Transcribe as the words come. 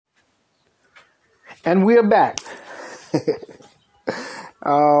And we are back.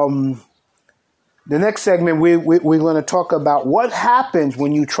 The next segment, we're going to talk about what happens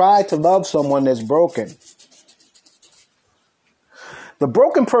when you try to love someone that's broken. The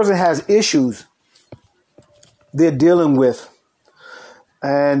broken person has issues they're dealing with.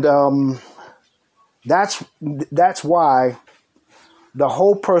 And that's why the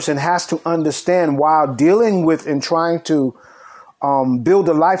whole person has to understand, while dealing with and trying to build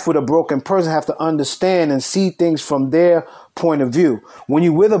a life with a broken person, have to understand and see things from their point of view. When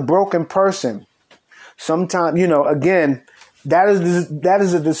you're with a broken person, sometimes, again, that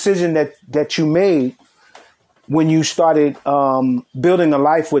is a decision that you made when you started building a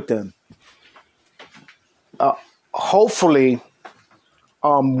life with them. Hopefully,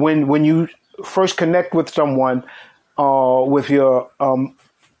 when you first connect with someone, with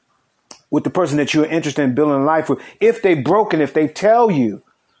the person that you're interested in building a life with, if they're broken, if they tell you,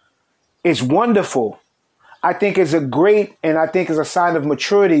 it's wonderful. I think it's a sign of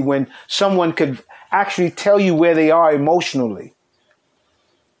maturity when someone could actually tell you where they are emotionally,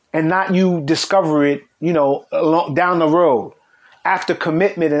 and not you discover it, down the road after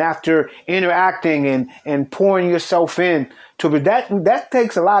commitment and after interacting and pouring yourself in to it. That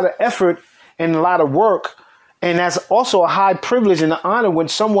takes a lot of effort and a lot of work. And that's also a high privilege and an honor when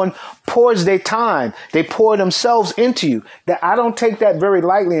someone pours their time, they pour themselves into you. That I don't take that very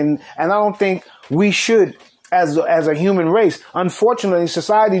lightly, and I don't think we should as a human race. Unfortunately, in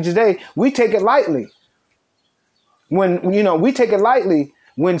society today, we take it lightly. We take it lightly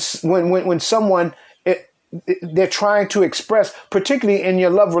when someone they're trying to express, particularly in your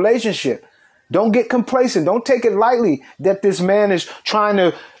love relationship. Don't get complacent. Don't take it lightly that this man is trying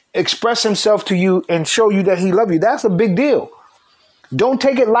to express himself to you and show you that he loves you. That's a big deal. Don't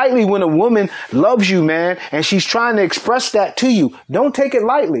take it lightly when a woman loves you, man, and she's trying to express that to you. Don't take it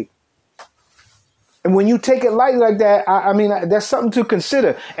lightly. And when you take it lightly like that, I mean, that's something to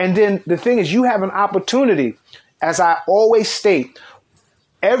consider. And then the thing is, you have an opportunity, as I always state,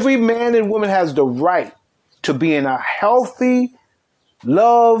 every man and woman has the right to be in a healthy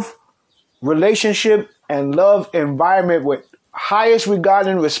love relationship and love environment with highest regard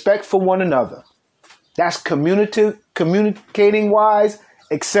and respect for one another. That's communicating wise,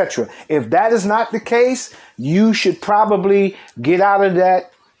 etc. If that is not the case, you should probably get out of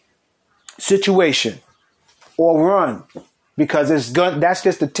that situation or run, because that's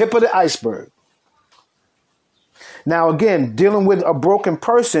just the tip of the iceberg. Now, again, dealing with a broken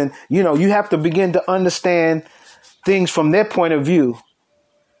person, you have to begin to understand things from their point of view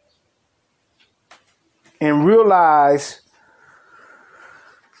and realize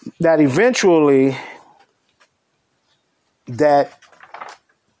that eventually that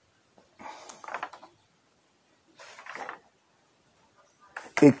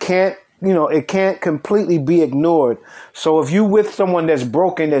it can't completely be ignored. So if you with someone that's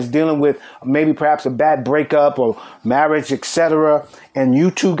broken, that's dealing with maybe perhaps a bad breakup or marriage, etc., and you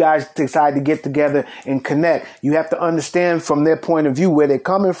two guys decide to get together and connect, you have to understand from their point of view where they're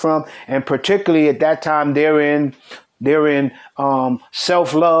coming from, and particularly at that time they're in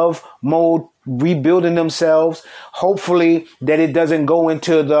self-love mode, rebuilding themselves. Hopefully that it doesn't go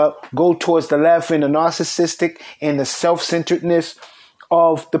towards the left in the narcissistic and the self-centeredness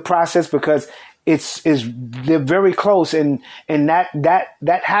of the process, because they're very close, and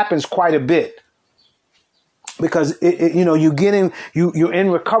that happens quite a bit, because you're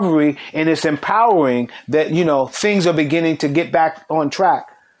in recovery, and it's empowering that things are beginning to get back on track.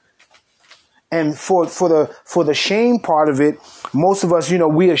 And for the shame part of it, most of us,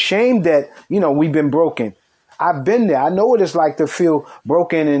 we ashamed that we've been broken. I've been there. I know what it's like to feel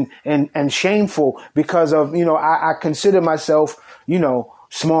broken and shameful because of I consider myself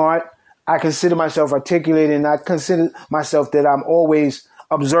smart. I consider myself articulated, and I consider myself that I'm always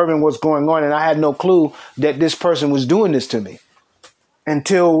observing what's going on. And I had no clue that this person was doing this to me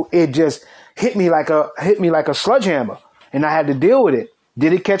until it just hit me like a sledgehammer, and I had to deal with it.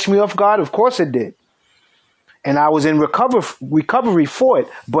 Did it catch me off guard? Of course it did. And I was in recovery for it.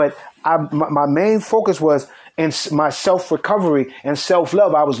 But my main focus was in my self-recovery and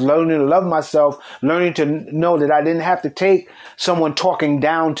self-love. I was learning to love myself, learning to know that I didn't have to take someone talking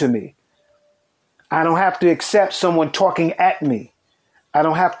down to me. I don't have to accept someone talking at me. I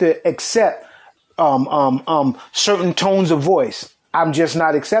don't have to accept certain tones of voice. I'm just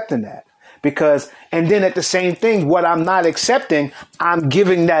not accepting that. And then at the same thing, what I'm not accepting, I'm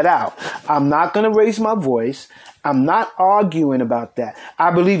giving that out. I'm not going to raise my voice. I'm not arguing about that. I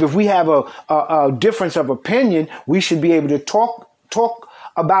believe if we have a difference of opinion, we should be able to talk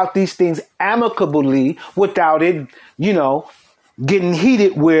about these things amicably without it, getting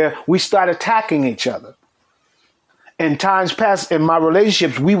heated where we start attacking each other. In times past in my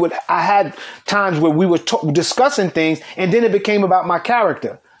relationships, I had times where we were discussing things and then it became about my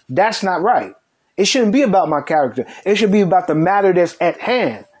character. That's not right. It shouldn't be about my character. It should be about the matter that's at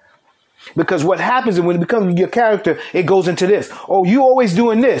hand. Because what happens is when it becomes your character, it goes into this. Oh, you always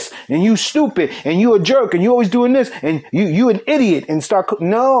doing this and you stupid and you a jerk and you always doing this and you an idiot and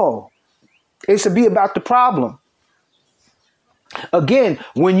no, it should be about the problem. Again,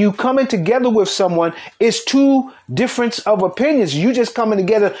 when you coming together with someone, it's two difference of opinions. You just coming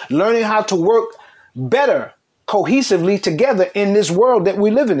together, learning how to work better, cohesively together in this world that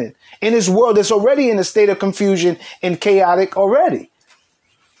we're living in this world that's already in a state of confusion and chaotic already.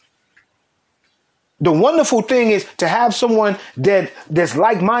 The wonderful thing is to have someone that's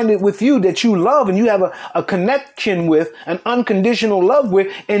like-minded with you, that you love and you have a connection with, an unconditional love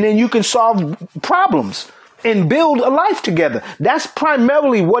with, and then you can solve problems and build a life together. That's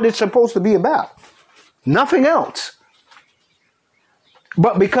primarily what it's supposed to be about. Nothing else.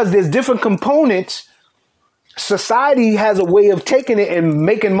 But because there's different components, society has a way of taking it and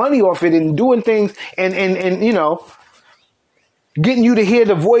making money off it and doing things and you know, getting you to hear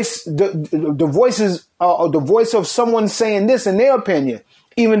the voices, or the voice of someone saying this in their opinion,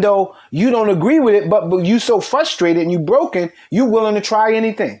 even though you don't agree with it, but you so frustrated and you broken, you willing to try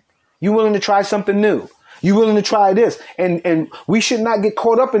anything. You willing to try something new. You willing to try this. And we should not get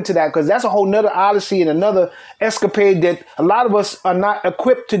caught up into that, because that's a whole nother odyssey and another escapade that a lot of us are not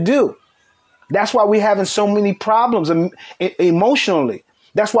equipped to do. That's why we're having so many problems emotionally.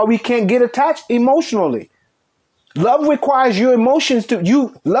 That's why we can't get attached emotionally. Love requires your emotions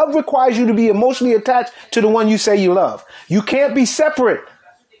love requires you to be emotionally attached to the one you say you love. You can't be separate.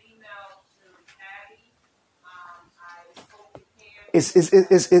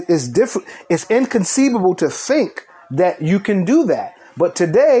 It's different. It's inconceivable to think that you can do that. But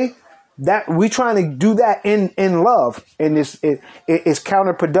today, that we're trying to do that in love, and it's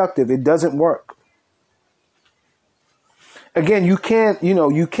counterproductive. It doesn't work. Again, you can't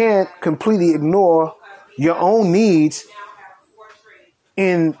completely ignore your own needs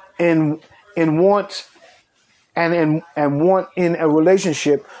in want and want in a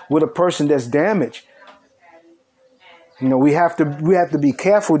relationship with a person that's damaged. You know, we have to be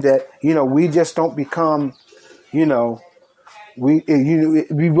careful that, you know, we just don't become, you know, we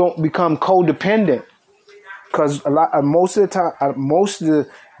won't become codependent, because most of the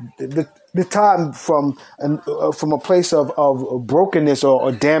time from a place of brokenness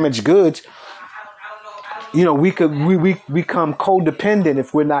or damaged goods, you know, we become codependent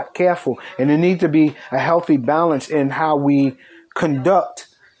if we're not careful. And there needs to be a healthy balance in how we conduct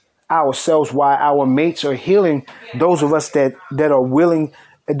ourselves while our mates are healing those of us that are willing,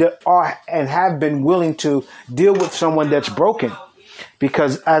 that are and have been willing to deal with someone that's broken.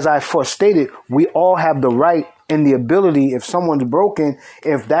 Because as I first stated, we all have the right and the ability, if someone's broken,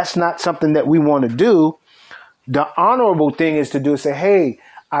 if that's not something that we want to do, the honorable thing is to do is say, hey,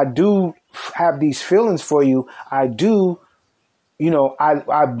 I do have these feelings for you. I do, you know,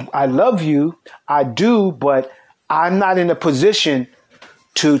 I love you. I do, but I'm not in a position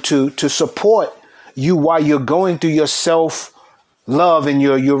to support you while you're going through your self-love and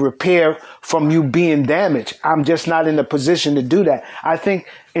your repair from you being damaged. I'm just not in a position to do that. I think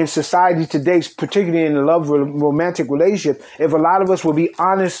in society today, particularly in the love romantic relationship, if a lot of us will be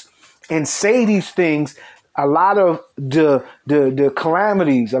honest and say these things, a lot of the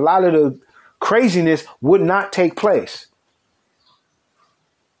calamities, a lot of the craziness would not take place.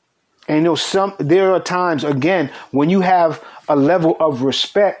 And you know, there are times, again, when you have a level of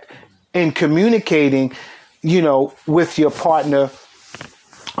respect in communicating, you know, with your partner,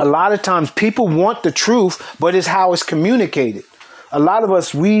 a lot of times people want the truth, but it's how it's communicated. A lot of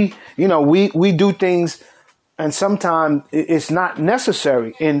us, we do things, and sometimes it's not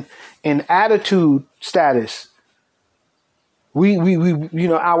necessary in attitude status. We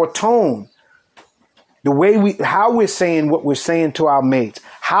our tone, the way how we're saying what we're saying to our mates,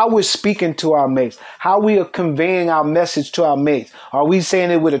 how we're speaking to our mates, how we are conveying our message to our mates. Are we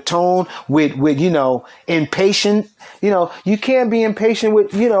saying it with a tone, with impatient? You know, you can't be impatient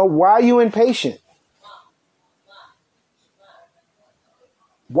with, why are you impatient?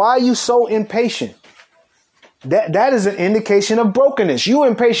 Why are you so impatient? That is an indication of brokenness. You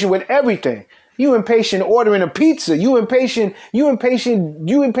impatient with everything. You impatient ordering a pizza. You impatient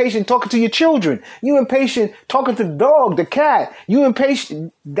talking to your children. You impatient talking to the dog, the cat. You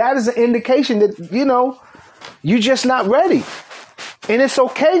impatient. That is an indication that, you're just not ready. And it's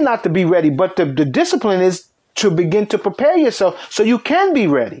okay not to be ready, but the discipline is to begin to prepare yourself so you can be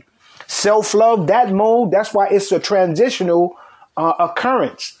ready. Self-love, that mode, that's why it's a transitional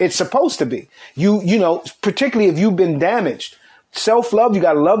occurrence. It's supposed to be. You know, particularly if you've been damaged. Self-love, you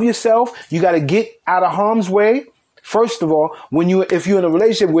got to love yourself. You got to get out of harm's way. First of all, if you're in a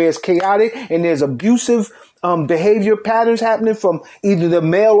relationship where it's chaotic and there's abusive behavior patterns happening from either the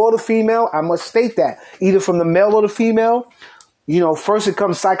male or the female, I must state that, either from the male or the female, you know, first it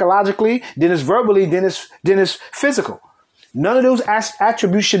comes psychologically, then it's verbally, then it's physical. None of those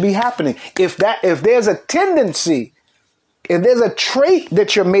attributes should be happening. If there's a tendency, if there's a trait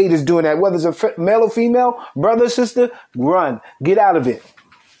that your mate is doing that, whether it's a male or female, brother or sister, run. Get out of it.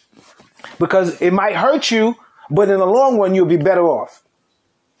 Because it might hurt you, but in the long run, you'll be better off.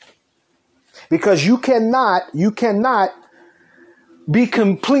 Because you cannot be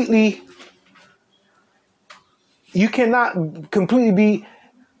completely be,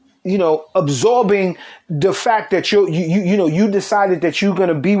 you know, absorbing the fact that you decided that you're going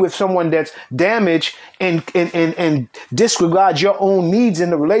to be with someone that's damaged and disregard your own needs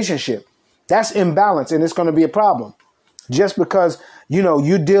in the relationship. That's imbalance, and it's going to be a problem. Just because, you know,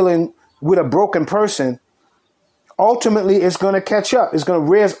 you're dealing with a broken person, ultimately it's going to catch up. It's going to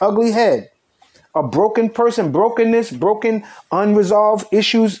rear its ugly head. A broken person, brokenness, unresolved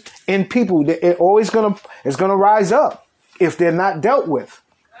issues in people, it's going to rise up if they're not dealt with.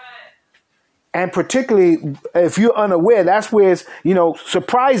 And particularly if you're unaware, that's where it's, you know,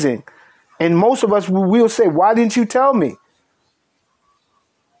 surprising. And most of us will say, why didn't you tell me?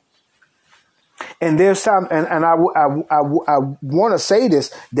 And there's time, and I want to say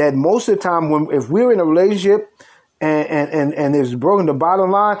this, that most of the time if we're in a relationship and it's broken, the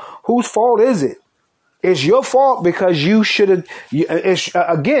bottom line, whose fault is it? It's your fault because you should have,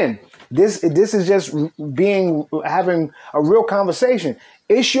 again, this is just having a real conversation.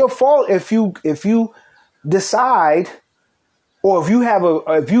 It's your fault if you decide, or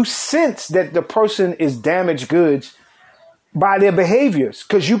if you sense that the person is damaged goods by their behaviors,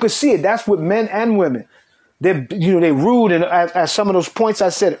 because you could see it. That's with men and women. They're rude, and as some of those points I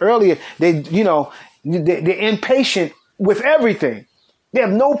said earlier, they're impatient with everything. They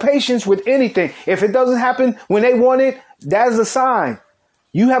have no patience with anything. If it doesn't happen when they want it, that is a sign.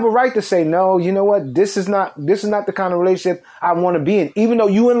 You have a right to say, no, you know what? This is not the kind of relationship I want to be in, even though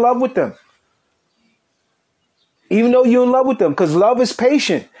you're in love with them. Even though you're in love with them, because love is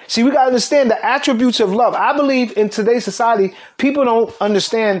patient. See, we got to understand the attributes of love. I believe in today's society, people don't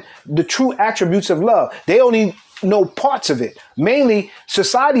understand the true attributes of love. They only know parts of it. Mainly,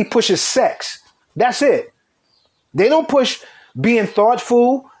 society pushes sex. That's it. They don't push being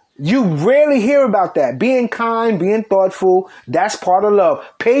thoughtful. You rarely hear about that. Being kind, being thoughtful, that's part of love.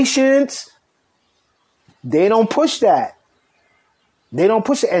 Patience, they don't push that. They don't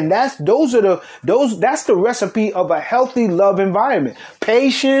push it. And that's the recipe of a healthy love environment.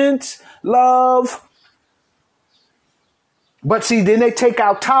 Patience, love. But see, then they take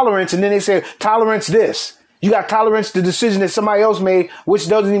out tolerance, and then they say tolerance this. You got tolerance the decision that somebody else made, which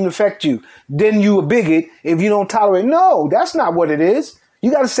doesn't even affect you. Then you a bigot if you don't tolerate. No, that's not what it is.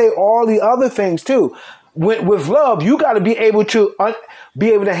 You got to say all the other things too. With love, you got to be able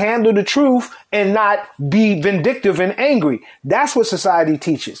to handle the truth and not be vindictive and angry. That's what society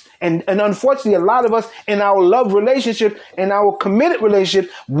teaches. And unfortunately, a lot of us in our love relationship and our committed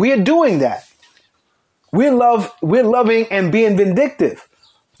relationship, we're doing that. We're loving and being vindictive,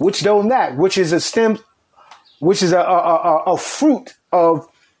 which is a fruit of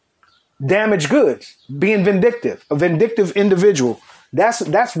damaged goods. Being vindictive, a vindictive individual.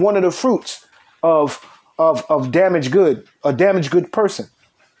 That's one of the fruits of damaged good, a damaged good person.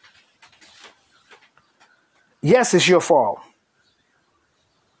 Yes, it's your fault.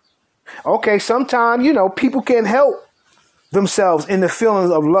 Okay, sometimes, people can't help themselves in the feelings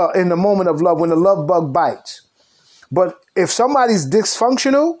of love, in the moment of love, when the love bug bites. But if somebody's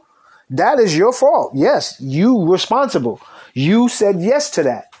dysfunctional, that is your fault. Yes, you responsible. You said yes to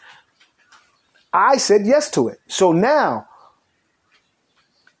that. I said yes to it. So now,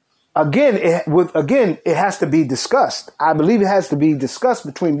 Again, it has to be discussed. I believe it has to be discussed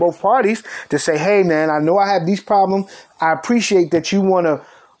between both parties to say, hey, man, I know I have these problems. I appreciate that you want to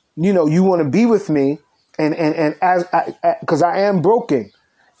be with me. And because I am broken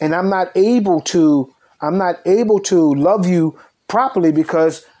and I'm not able to love you properly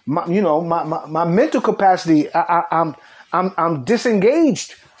because my mental capacity, I'm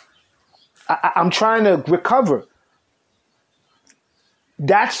disengaged. I'm trying to recover.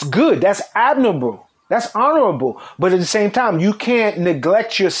 That's good. That's admirable. That's honorable. But at the same time, you can't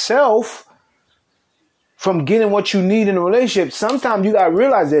neglect yourself from getting what you need in a relationship. Sometimes you got to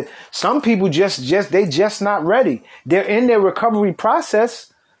realize that some people they just not ready. They're in their recovery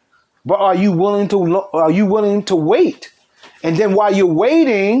process, but are you willing to wait? And then while you're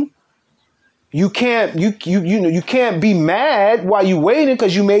waiting, you can't you can't be mad while you're waiting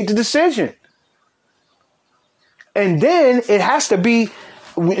because you made the decision. And then it has to be,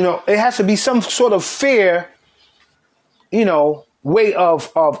 it has to be some sort of fair, way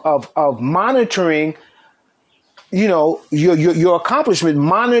of monitoring, your accomplishment,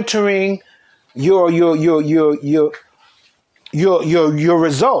 monitoring your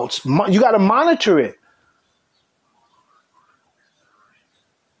results. You got to monitor it.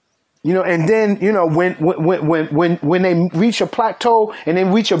 And then, when they reach a plateau and they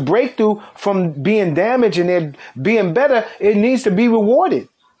reach a breakthrough from being damaged and they're being better, it needs to be rewarded.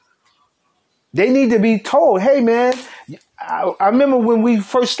 They need to be told, hey, man, I remember when we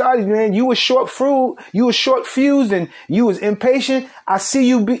first started, man, you were short fused and you was impatient. I see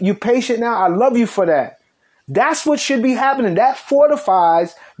you patient now. I love you for that. That's what should be happening. That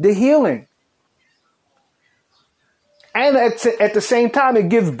fortifies the healing. And at the same time, it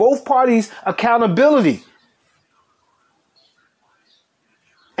gives both parties accountability.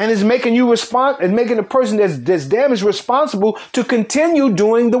 And it's making you and making the person that's damaged responsible to continue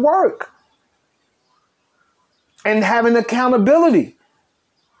doing the work. And having accountability.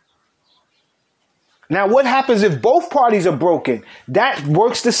 Now, what happens if both parties are broken? That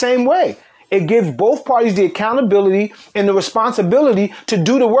works the same way. It gives both parties the accountability and the responsibility to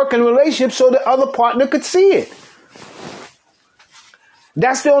do the work in the relationship so the other partner could see it.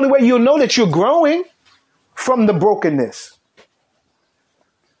 That's the only way you'll know that you're growing from the brokenness.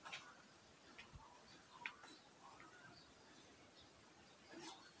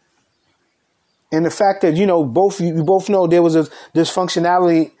 And the fact that, you both know there was a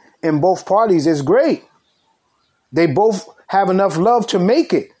dysfunctionality in both parties is great. They both have enough love to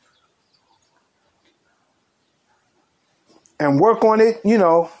make it. And work on it,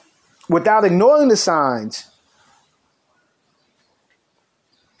 without ignoring the signs.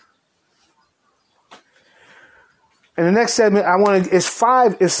 In the next segment, it's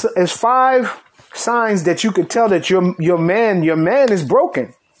five signs that you could tell that your man is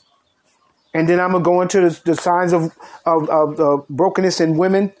broken. And then I'm gonna go into the signs of brokenness in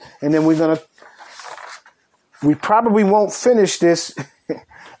women, and then we probably won't finish this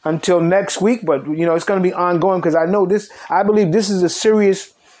until next week, but it's gonna be ongoing because I believe this is a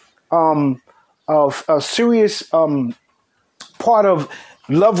serious part of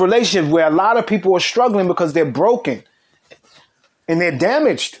love relationship where a lot of people are struggling because they're broken and they're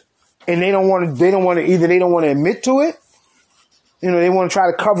damaged, and they don't want to admit to it. They want to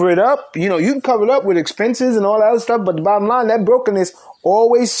try to cover it up. You can cover it up with expenses and all that other stuff, but the bottom line, that brokenness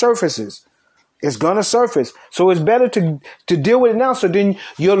always surfaces. It's going to surface. So it's better to deal with it now. So then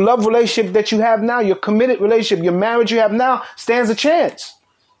your love relationship that you have now, your committed relationship, your marriage you have now stands a chance.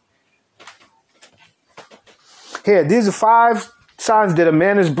 Here, these are 5 signs that a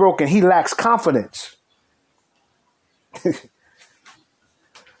man is broken. He lacks confidence.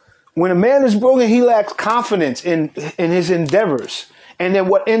 When a man is broken, he lacks confidence in his endeavors. And then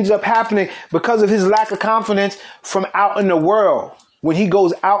what ends up happening because of his lack of confidence from out in the world, when he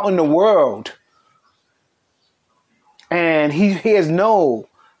goes out in the world and he hears no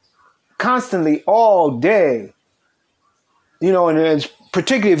constantly all day, and it's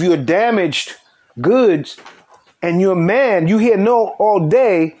particularly if you're damaged goods and you're a man, you hear no all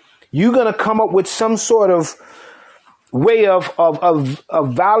day, you're going to come up with some sort of way of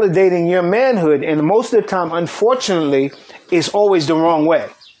validating your manhood. And most of the time, unfortunately, it's always the wrong way.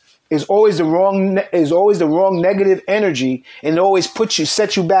 It's always the wrong negative energy, and it always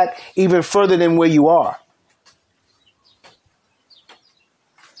sets you back even further than where you are.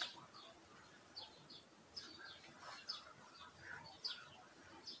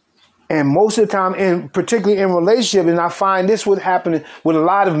 And most of the time, particularly in relationship, and I find this would happen with a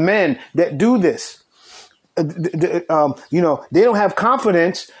lot of men that do this. They don't have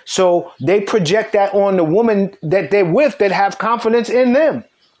confidence, so they project that on the woman that they're with that have confidence in them,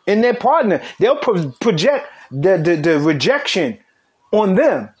 in their partner. They'll project the rejection on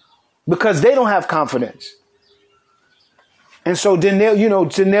them because they don't have confidence. And so then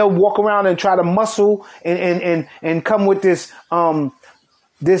they'll walk around and try to muscle and come with this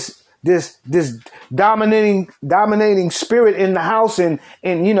dominating spirit in the house and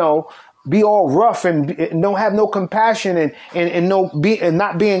be all rough and don't have no compassion and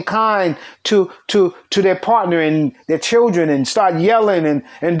not being kind to their partner and their children, and start yelling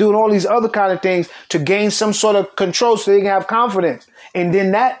and doing all these other kind of things to gain some sort of control so they can have confidence. And then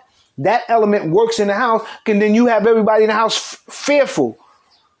that element works in the house, and then you have everybody in the house fearful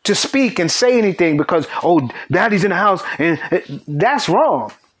to speak and say anything because, daddy's in the house, and that's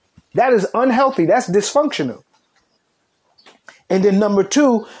wrong. That is unhealthy. That's dysfunctional. And then number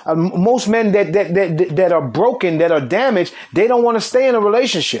two, most men that are broken, that are damaged, they don't want to stay in a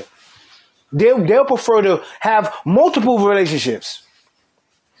relationship. They'll prefer to have multiple relationships,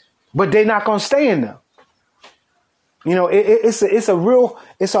 but they're not going to stay in them. You know,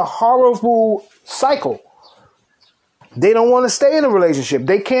 it's a horrible cycle. They don't want to stay in a relationship.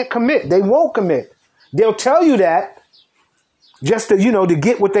 They can't commit. They won't commit. They'll tell you that just to, you know, to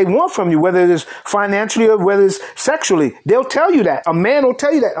get what they want from you, whether it's financially or whether it's sexually. They'll tell you that. A man will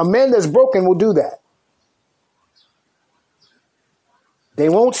tell you that. A man that's broken will do that. They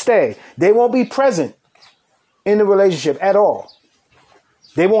won't stay. They won't be present in the relationship at all.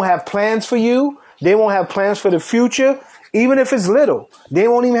 They won't have plans for you. They won't have plans for the future, even if it's little. They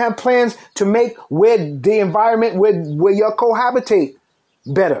won't even have plans to make where the environment where you cohabitate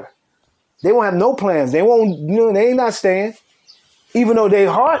better. They won't have no plans. They won't, you know, they ain't not staying. Even though they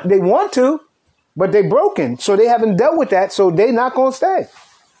want to, but they broken. So they haven't dealt with that. So they not going to stay.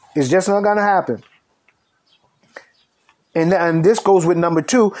 It's just not going to happen. And this goes with number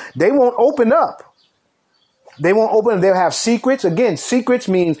two. They won't open up. They won't open up. They'll have secrets. Again, secrets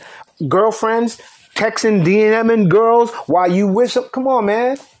means girlfriends texting, DMing girls while you wish up. Come on,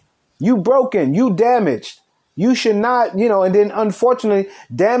 man. You broken. You damaged. You should not, you know, and then unfortunately,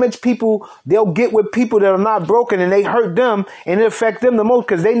 damaged people, they'll get with people that are not broken and they hurt them and it affects them the most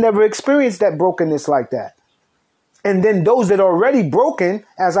because they never experienced that brokenness like that. And then those that are already broken,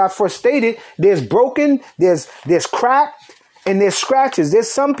 as I first stated, there's broken, there's cracked, and there's scratches. There's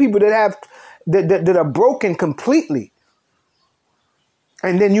some people that have that are broken completely.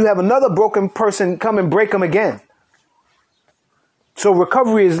 And then you have another broken person come and break them again. So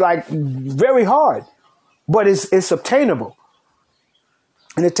recovery is like very hard. But it's obtainable.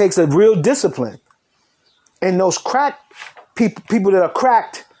 And it takes a real discipline. And those cracked people that are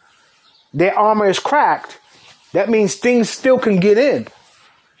cracked, their armor is cracked. That means things still can get in.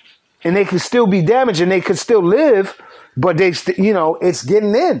 And they can still be damaged and they can still live, but it's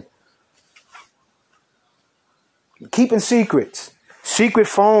getting in. Keeping secrets, secret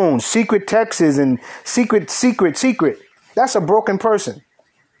phones, secret texts, and secret. That's a broken person.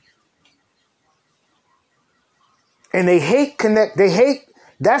 And they hate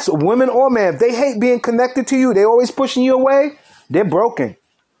that's women or men. If they hate being connected to you, they always pushing you away, they're broken.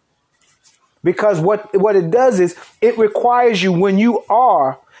 Because what it does is it requires you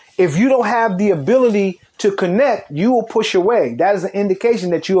if you don't have the ability to connect, you will push away. That is an indication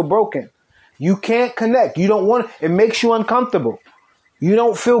that you are broken. You can't connect. You don't want it makes you uncomfortable. You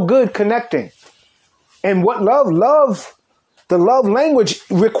don't feel good connecting. And what the love language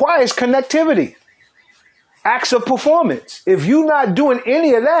requires connectivity. Acts of performance. If you're not doing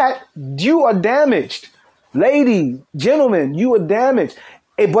any of that, you are damaged. Lady, gentlemen, you are damaged.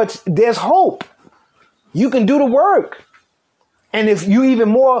 But there's hope. You can do the work. And if you even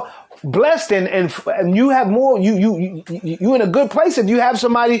more blessed and you have more, you in a good place if you have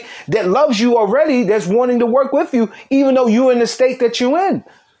somebody that loves you already, that's wanting to work with you, even though you're in the state that you're in.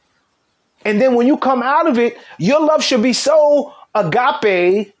 And then when you come out of it, your love should be so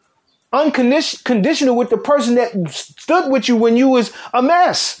agape, unconditional with the person that stood with you when you was a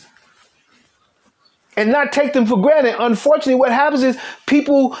mess and not take them for granted. Unfortunately, what happens is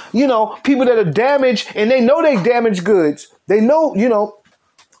people that are damaged and they know they damaged goods. They know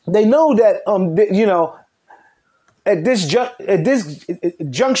that, at this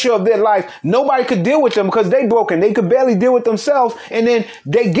juncture of their life, nobody could deal with them because they broken. They could barely deal with themselves. And then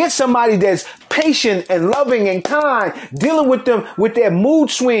they get somebody that's patient and loving and kind, dealing with them with their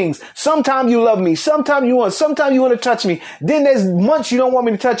mood swings. Sometimes you love me. Sometimes you want to touch me. Then there's months you don't want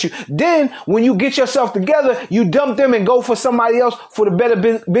me to touch you. Then when you get yourself together, you dump them and go for somebody else for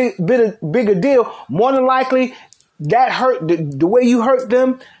the bigger deal. More than likely, that hurt, the way you hurt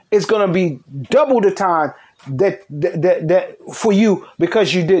them is going to be double the time that for you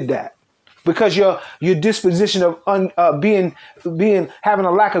because you did that, because your disposition of having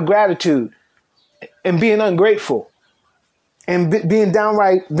a lack of gratitude and being ungrateful and being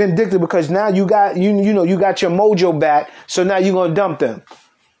downright vindictive because now you got your mojo back, so now you're gonna dump them.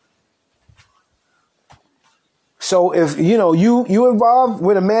 So if you involved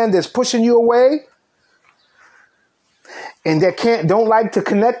with a man that's pushing you away and that don't like to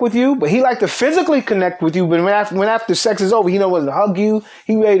connect with you, but he like to physically connect with you. But when after sex is over, he wants to hug you.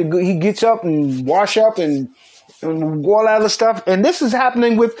 He ready to go, he gets up and wash up and all that other stuff. And this is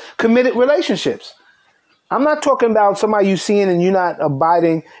happening with committed relationships. I'm not talking about somebody you seeing and you're not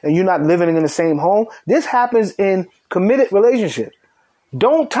abiding and you're not living in the same home. This happens in committed relationships.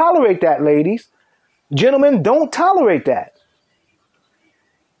 Don't tolerate that, ladies. Gentlemen, don't tolerate that.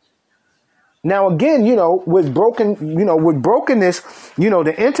 Now, again, with brokenness,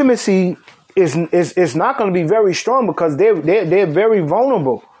 the intimacy is not going to be very strong because they're very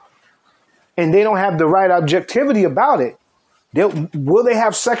vulnerable and they don't have the right objectivity about it. Will they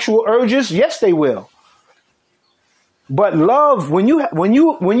have sexual urges? Yes, they will. But love, when you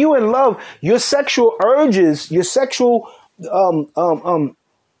in love, your sexual urges, your sexual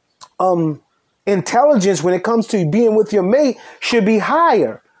intelligence when it comes to being with your mate should be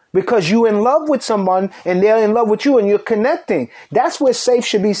higher because you in love with someone and they're in love with you and you're connecting. That's where safe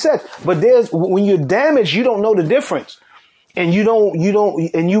should be set. But when you're damaged, you don't know the difference. And you're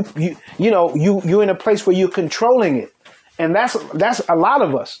in a place where you're controlling it. And that's a lot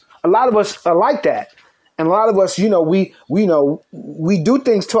of us. A lot of us are like that. And a lot of us, we do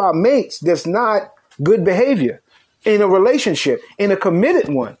things to our mates that's not good behavior in a relationship, in a committed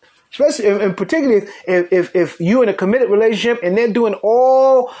one. Especially, and particularly if you're in a committed relationship and they're doing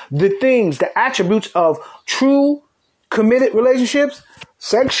all the things, the attributes of true committed relationships,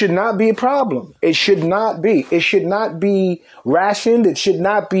 sex should not be a problem. It should not be. It should not be rationed. It should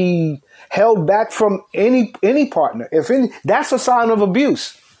not be held back from any partner. That's a sign of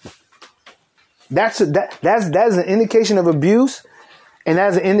abuse. That's an indication of abuse, and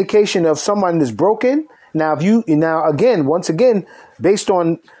that's an indication of someone that's broken. Now, once again, based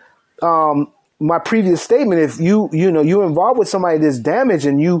on my previous statement, if you're involved with somebody that's damaged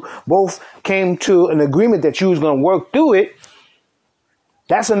and you both came to an agreement that you was going to work through it,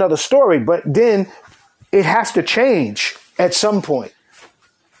 that's another story. But then it has to change at some point.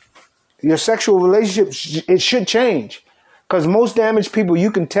 Your sexual relationship, it should change, because most damaged people,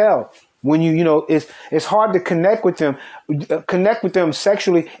 you can tell when it's hard to connect with them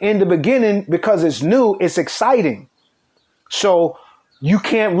sexually in the beginning because it's new, it's exciting. So you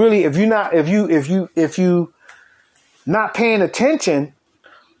can't really, if you not paying attention,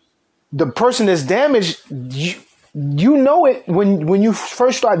 the person that's damaged, you know it when you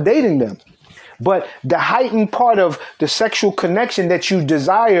first start dating them. But the heightened part of the sexual connection that you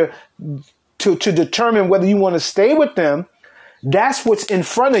desire to determine whether you want to stay with them, that's what's in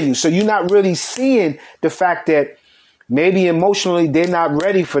front of you. So you're not really seeing the fact that maybe emotionally they're not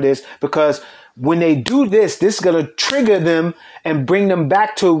ready for this, because when they do this is going to trigger them and bring them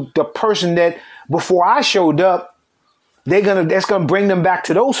back to the person that before I showed up, that's going to bring them back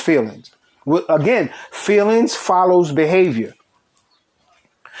to those feelings. Again, feelings follows behavior.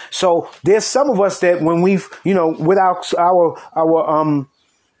 So there's some of us that when we've, with our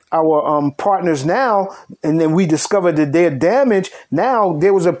partners now, and then we discovered that they're damaged. Now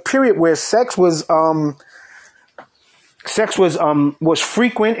there was a period where sex was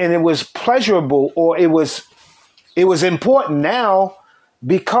frequent and it was pleasurable, or it was important. Now,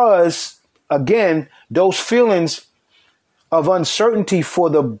 because again, those feelings of uncertainty for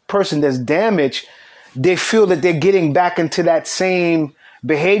the person that's damaged, they feel that they're getting back into that same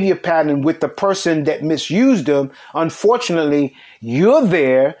behavior pattern with the person that misused them. Unfortunately, you're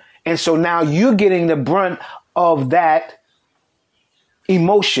there. And so now you're getting the brunt of that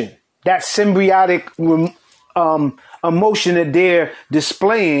emotion, that symbiotic emotion that they're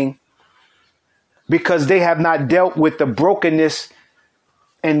displaying, because they have not dealt with the brokenness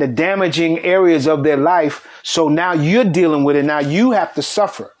and the damaging areas of their life. So now you're dealing with it. Now you have to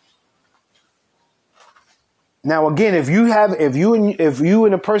suffer. Now, again, if you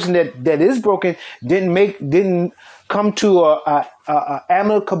and a person that is broken didn't come to a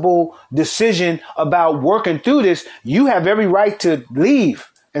amicable decision about working through this, you have every right to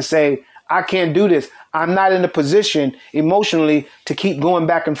leave and say, I can't do this. I'm not in a position emotionally to keep going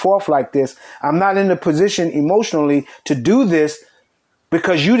back and forth like this. I'm not in a position emotionally to do this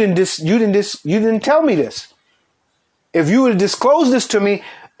because you didn't tell me this. If you would have disclosed this to me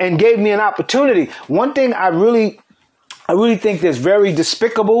and gave me an opportunity. One thing I really think that's very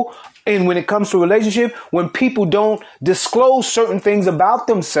despicable, and when it comes to relationship, when people don't disclose certain things about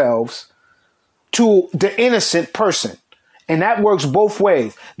themselves to the innocent person. And that works both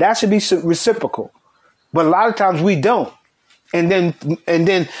ways. That should be reciprocal. But a lot of times we don't. And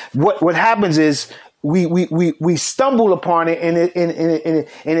then what happens is we stumble upon it, and it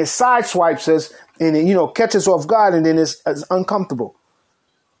sideswipes us, and it catches us off guard, and then it's uncomfortable.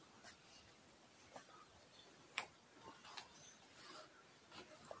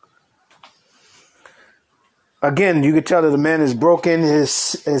 Again, you could tell that the man is broken. His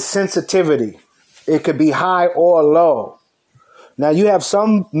sensitivity, it could be high or low. Now you have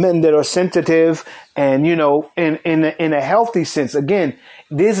some men that are sensitive, and in a healthy sense. Again,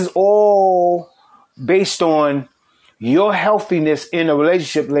 this is all based on your healthiness in a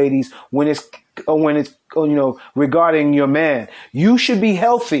relationship, ladies. When it's regarding your man, you should be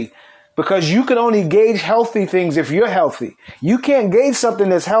healthy, Because you can only gauge healthy things if you're healthy. You can't gauge something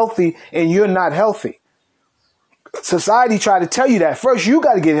that's healthy and you're not healthy. Society try to tell you that. First, you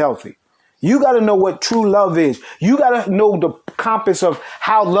got to get healthy. You got to know what true love is. You got to know the compass of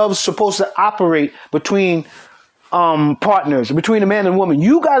how love's supposed to operate between partners, between a man and woman.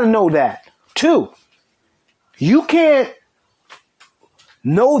 You got to know that too. You can't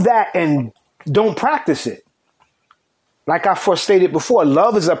know that and don't practice it. Like I first stated before,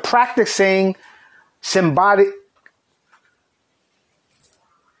 love is a practicing symbiotic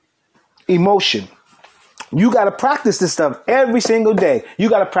emotion. You got to practice this stuff every single day. You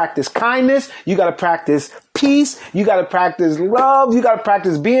got to practice kindness. You got to practice peace. You got to practice love. You got to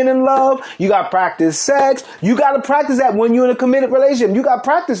practice being in love. You got to practice sex. You got to practice that when you're in a committed relationship. You got to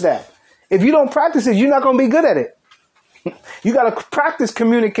practice that. If you don't practice it, you're not going to be good at it. You got to practice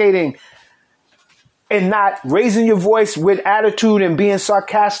communicating and not raising your voice with attitude and being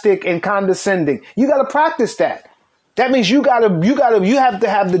sarcastic and condescending. You got to practice that. That means you have to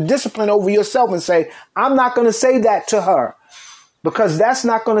have the discipline over yourself and say, I'm not going to say that to her because that's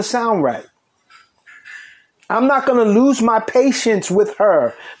not going to sound right. I'm not going to lose my patience with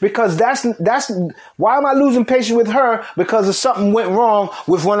her because that's why am I losing patience with her? Because of something went wrong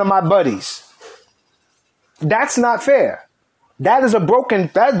with one of my buddies. That's not fair. That is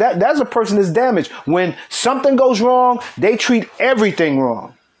that's a person that's damaged. When something goes wrong, they treat everything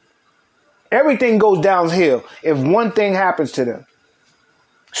wrong. Everything goes downhill if one thing happens to them.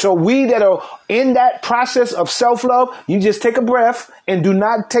 So we that are in that process of self-love, you just take a breath and do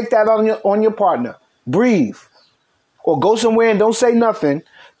not take that on your partner. Breathe. Or go somewhere and don't say nothing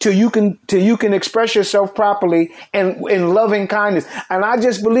till you can express yourself properly and in loving kindness. And I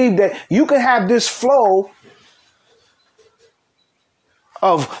just believe that you can have this flow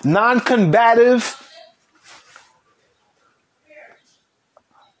of non-combative,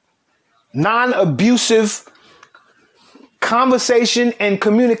 non-abusive conversation and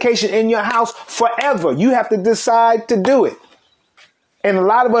communication in your house forever. You have to decide to do it. And a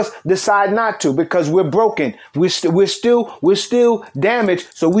lot of us decide not to because we're broken. We're still damaged.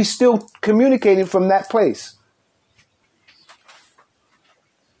 So we still communicating from that place.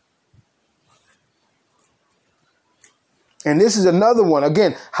 And this is another one.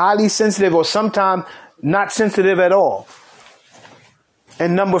 Again, highly sensitive or sometimes not sensitive at all.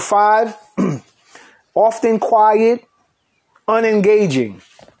 And number 5, often quiet, unengaging.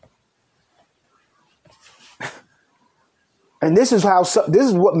 And this is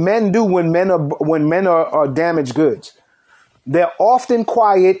what men do when men are damaged goods. They're often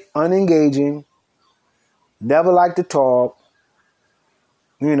quiet, unengaging, never like to talk.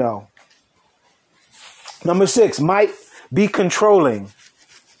 Number 6, might be controlling.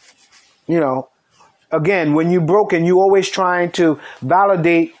 Again, when you're broken, you're always trying to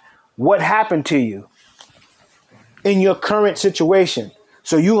validate what happened to you in your current situation.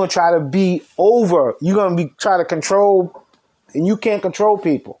 So you're going to try to be over. You're going to try to control, and you can't control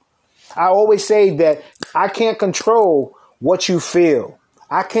people. I always say that I can't control what you feel.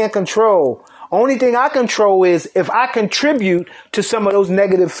 I can't control. Only thing I control is if I contribute to some of those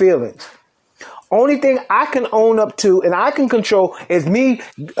negative feelings. Only thing I can own up to and I can control is me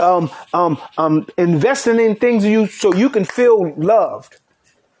investing in things in you so you can feel loved.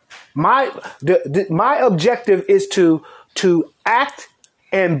 My objective is to act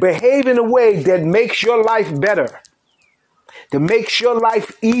and behave in a way that makes your life better, that makes your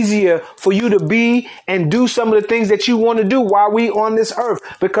life easier for you to be and do some of the things that you want to do while we on this earth,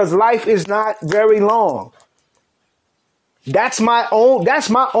 because life is not very long. My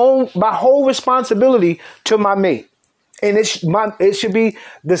whole responsibility to my mate. And it should be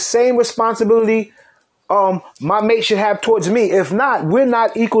the same responsibility my mate should have towards me. If not, we're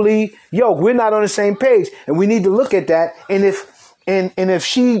not equally yoked. We're not on the same page. And we need to look at that. And if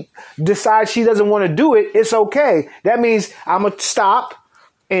she decides she doesn't want to do it, it's okay. That means I'm going to stop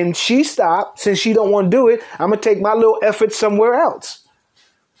and she stopped. Since she don't want to do it, I'm going to take my little effort somewhere else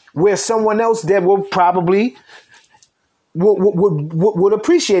where someone else that will probably would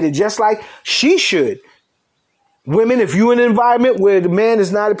appreciate it just like she should. Women, if you're in an environment where the man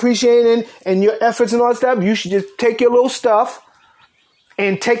is not appreciating and your efforts and all that stuff, you should just take your little stuff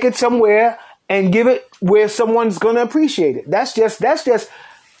and take it somewhere and give it where someone's going to appreciate it. That's just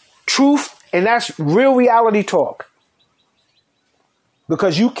truth, and that's real reality talk.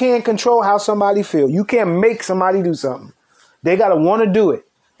 Because you can't control how somebody feels. You can't make somebody do something. They got to want to do it.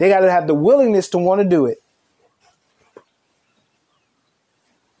 They got to have the willingness to want to do it.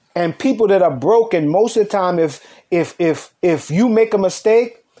 And people that are broken, most of the time, if you make a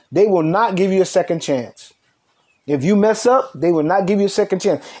mistake, they will not give you a second chance. If you mess up, they will not give you a second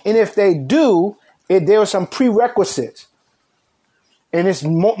chance. And if they do, there are some prerequisites. And it's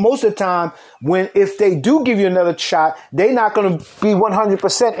most of the time if they do give you another shot, they're not going to be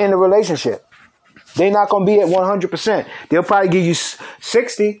 100% in the relationship. They're not going to be at 100%. They'll probably give you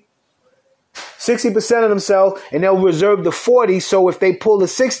 60% of themselves, and they'll reserve the 40. So if they pull the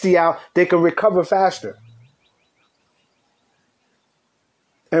 60 out, they can recover faster.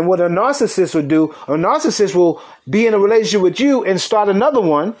 And what a narcissist would do, a narcissist will be in a relationship with you and start another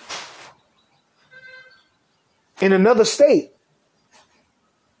one in another state.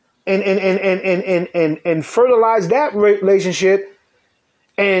 And fertilize that relationship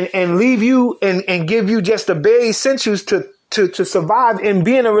and leave you and give you just the bare essentials to survive and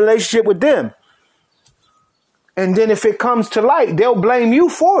be in a relationship with them. And then if it comes to light, they'll blame you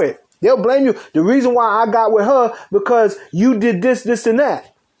for it. They'll blame you. The reason why I got with her because you did this, this, and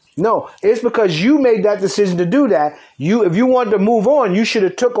that. No, it's because you made that decision to do that. If you wanted to move on, you should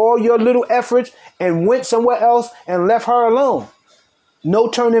have took all your little efforts and went somewhere else and left her alone. No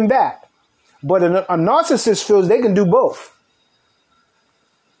turning back. But a narcissist feels they can do both.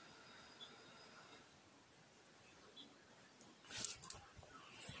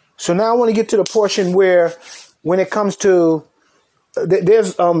 So now I want to get to the portion where, when it comes to,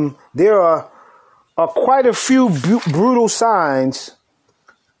 there are quite a few brutal signs.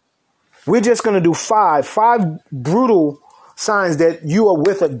 We're just going to do five brutal signs that you are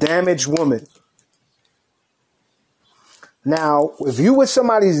with a damaged woman. Now, if you with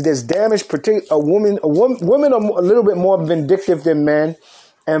somebody that's damaged, women are a little bit more vindictive than men,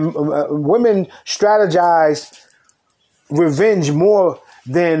 and women strategize revenge more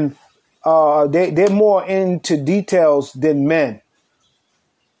than they're more into details than men.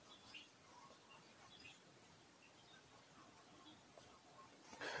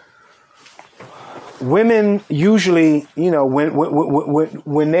 Women usually,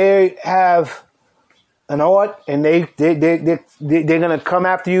 when they have an art and they're gonna come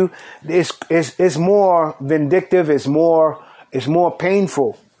after you, it's more vindictive, it's more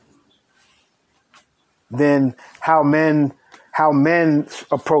painful than how men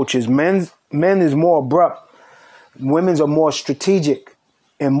approaches. Men is more abrupt. Women's are more strategic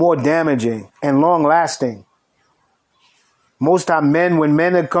and more damaging and long lasting. Most time when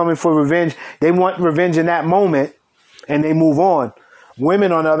men are coming for revenge, they want revenge in that moment and they move on.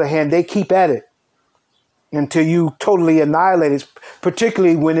 Women, on the other hand, they keep at it until you totally annihilate it,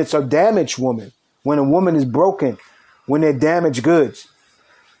 particularly when it's a damaged woman, when a woman is broken, when they're damaged goods.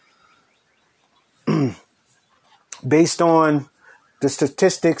 Based on the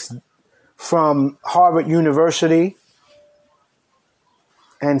statistics from Harvard University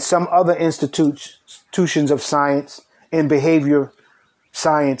and some other institutions of science and behavior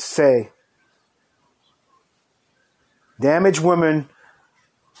science say, damaged women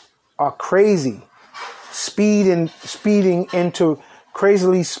are crazily speeding into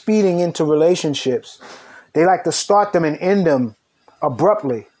relationships. They like to start them and end them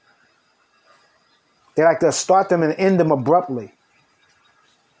abruptly. The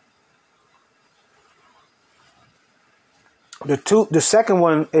second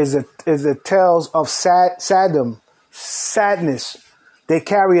one is the tales of sadness. They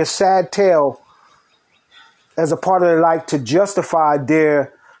carry a sad tale as a part of their life to justify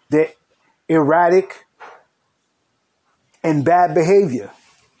their erratic and bad behavior.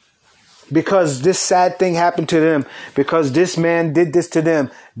 Because this sad thing happened to them, because this man did this to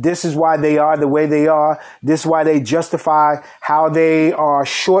them, this is why they are the way they are. This is why they justify how they are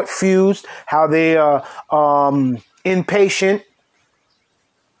short-fused, how they are impatient,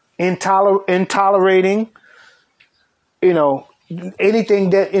 intolerating,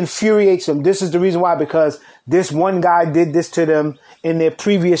 anything that infuriates them. This is the reason why, because this one guy did this to them in their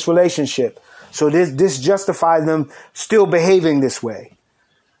previous relationship. So this justifies them still behaving this way.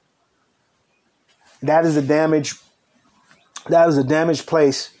 That is a damaged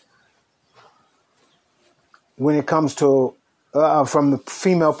place when it comes to from the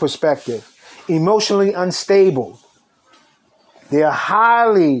female perspective. Emotionally unstable. They are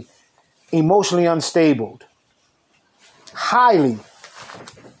highly emotionally unstable. Highly,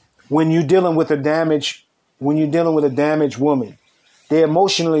 when you're dealing with a damaged woman. They're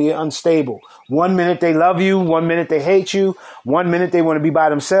emotionally unstable. 1 minute they love you, 1 minute they hate you, 1 minute they want to be by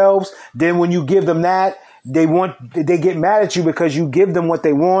themselves. Then when you give them that, they get mad at you because you give them what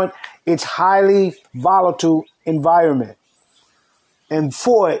they want. It's highly volatile environment. And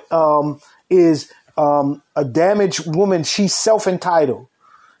four is a damaged woman. She's self-entitled.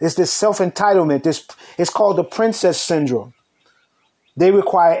 It's this self-entitlement. It's called the princess syndrome. They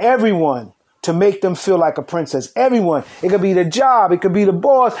require everyone to make them feel like a princess. Everyone. It could be the job. It could be the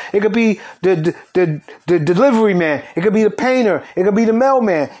boss. It could be the delivery man. It could be the painter. It could be the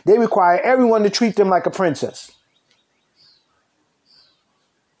mailman. They require everyone to treat them like a princess.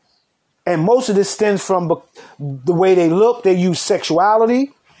 And most of this stems from the way they look. They use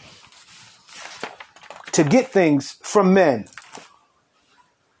sexuality to get things from men.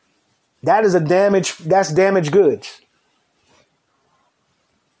 That's damaged goods.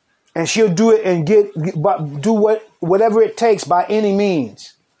 And she'll do it and do whatever it takes by any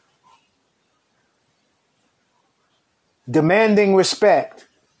means. Demanding respect.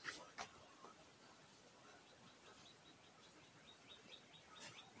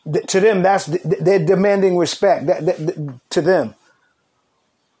 To them, they're demanding respect to them.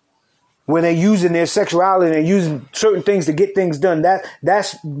 When they're using their sexuality and using certain things to get things done,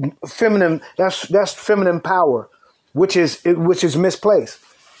 that's feminine. That's feminine power, which is misplaced.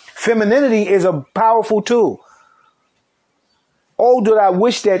 Femininity is a powerful tool. Oh, do I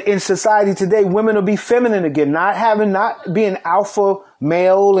wish that in society today, women will be feminine again, not being alpha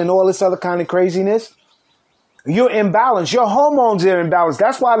male and all this other kind of craziness. You're imbalanced. Your hormones are imbalanced.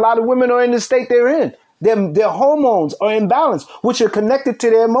 That's why a lot of women are in the state they're in. Their hormones are imbalanced, which are connected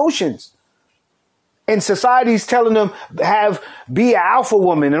to their emotions. And society's telling them be an alpha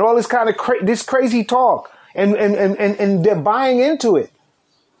woman and all this kind of this crazy talk, and they're buying into it.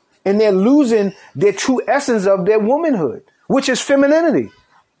 And they're losing their true essence of their womanhood, which is femininity.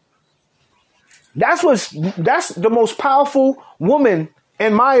 That's the most powerful woman,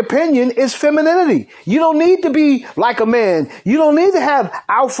 in my opinion, is femininity. You don't need to be like a man. You don't need to have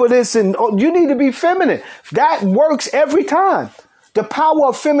alpha this, and you need to be feminine. That works every time. The power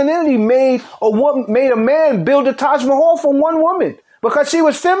of femininity made a man build a Taj Mahal from one woman. Because she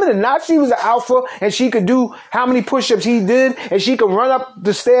was feminine, not she was an alpha and she could do how many push-ups he did and she could run up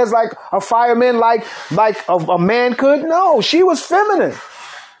the stairs like a fireman, like a man could. No, she was feminine.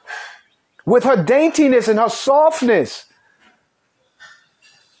 With her daintiness and her softness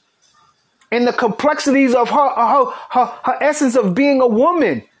and the complexities of her essence of being a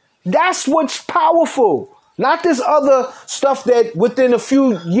woman. That's what's powerful. Not this other stuff that within a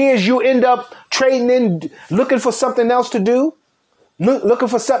few years you end up trading in, looking for something else to do. Looking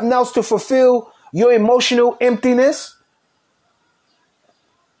for something else to fulfill your emotional emptiness.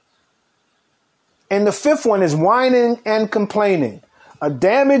 And the fifth one is whining and complaining. A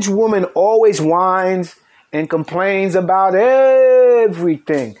damaged woman always whines and complains about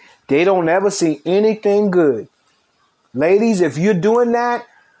everything. They don't ever see anything good. Ladies, if you're doing that,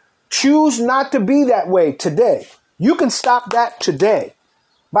 choose not to be that way today. You can stop that today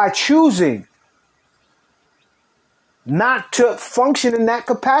by choosing not to function in that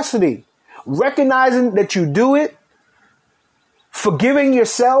capacity, recognizing that you do it, forgiving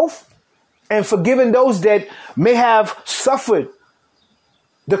yourself, and forgiving those that may have suffered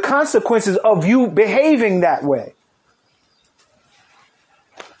the consequences of you behaving that way.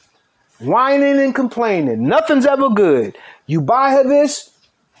 Whining and complaining. Nothing's ever good. You buy her this,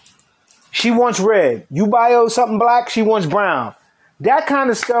 she wants red. You buy her something black, she wants brown. That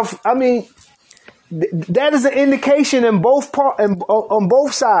kind of stuff, I mean, that is an indication on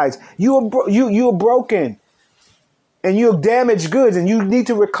both sides. You are broken, and you're damaged goods, and you need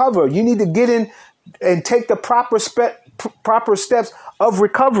to recover. You need to get in and take the proper steps of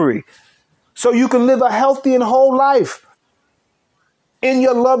recovery, so you can live a healthy and whole life in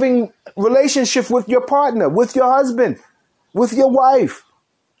your loving relationship with your partner, with your husband, with your wife.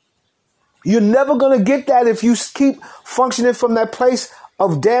 You're never going to get that if you keep functioning from that place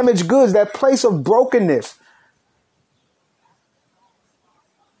of damaged goods, that place of brokenness.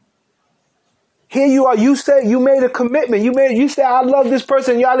 Here you are, you say you made a commitment. You say, I love this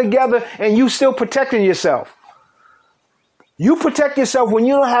person, y'all together, and you still protecting yourself. You protect yourself when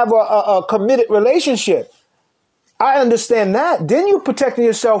you don't have a committed relationship. I understand that. Then you're protecting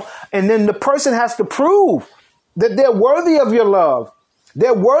yourself, and then the person has to prove that they're worthy of your love.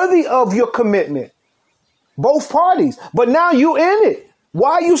 They're worthy of your commitment. Both parties. But now you in it.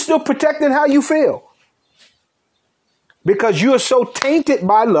 Why are you still protecting how you feel? Because you are so tainted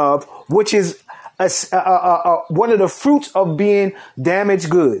by love, which is one of the fruits of being damaged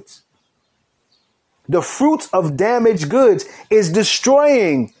goods. The fruits of damaged goods is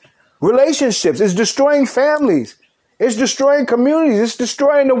destroying relationships. It's destroying families. It's destroying communities. It's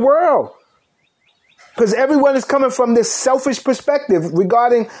destroying the world. Because everyone is coming from this selfish perspective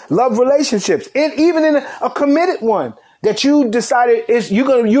regarding love relationships. And even in a committed one that you decided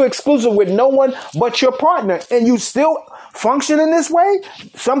you're exclusive with no one but your partner, and you still function in this way,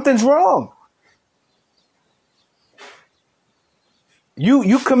 something's wrong.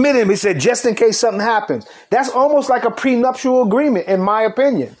 You commit him. He said, just in case something happens. That's almost like a prenuptial agreement, in my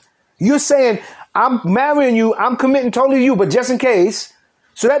opinion. You're saying, I'm marrying you, I'm committing totally to you, but just in case.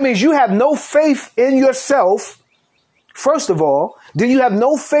 So that means you have no faith in yourself, first of all. Then you have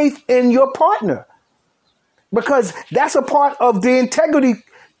no faith in your partner. Because that's a part of the integrity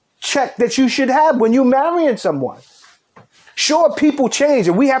check that you should have when you're marrying someone. Sure, people change,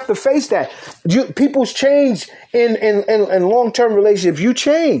 and we have to face that. People's change in long-term relationships. You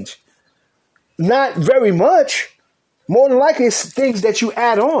change. Not very much. More than likely, it's things that you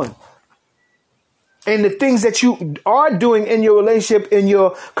add on. And the things that you are doing in your relationship, in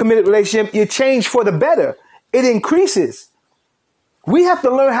your committed relationship, you change for the better. It increases. We have to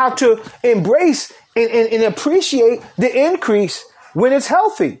learn how to embrace and appreciate the increase when it's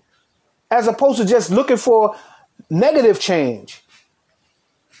healthy, as opposed to just looking for negative change.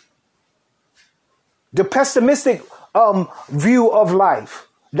 The pessimistic view of life.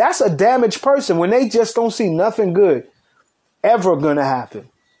 That's a damaged person when they just don't see nothing good ever going to happen.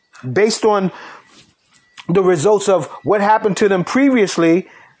 Based on the results of what happened to them previously,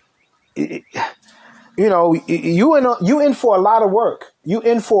 you in for a lot of work.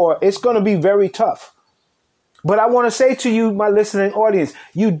 It's going to be very tough. But I want to say to you, my listening audience,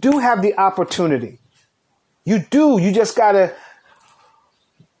 you do have the opportunity. You do. You just got to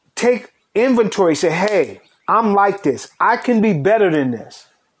take inventory. Say, hey, I'm like this. I can be better than this.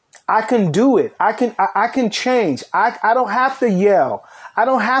 I can do it. I can change. I don't have to yell. I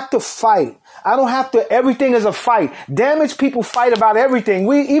don't have to fight. I don't have to. Everything is a fight. Damaged people fight about everything.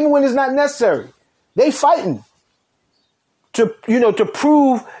 Even when it's not necessary, they fighting to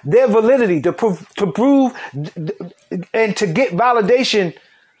prove their validity, to prove and to get validation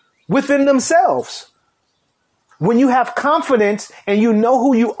within themselves. When you have confidence and you know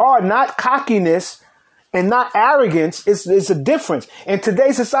who you are, not cockiness and not arrogance, it's a difference. In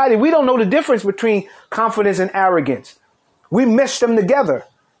today's society, we don't know the difference between confidence and arrogance. We mesh them together.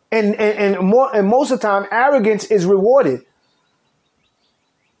 And most of the time, arrogance is rewarded.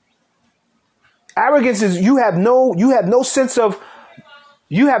 Arrogance is you have no sense of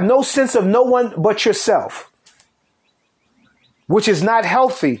no one but yourself, which is not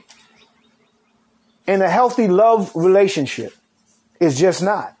healthy. In a healthy love relationship, it's just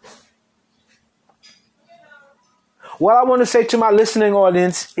not. What I want to say to my listening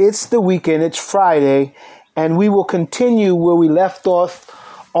audience, it's the weekend, it's Friday, and we will continue where we left off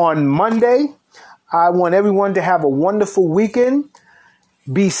on Monday. I want everyone to have a wonderful weekend.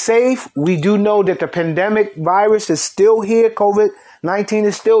 Be safe. We do know that the pandemic virus is still here. COVID-19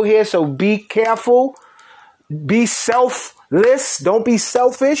 is still here, so be careful. Be selfless. Don't be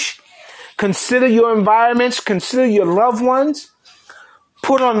selfish. Consider your environments. Consider your loved ones.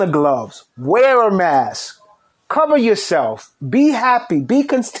 Put on the gloves. Wear a mask. Cover yourself. Be happy. Be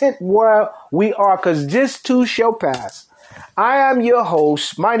content where we are, because this too shall pass. I am your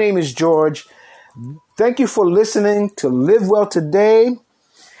host. My name is George. Thank you for listening to Live Well Today.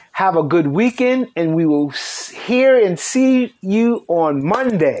 Have a good weekend, and we will hear and see you on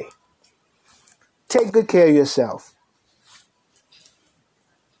Monday. Take good care of yourself.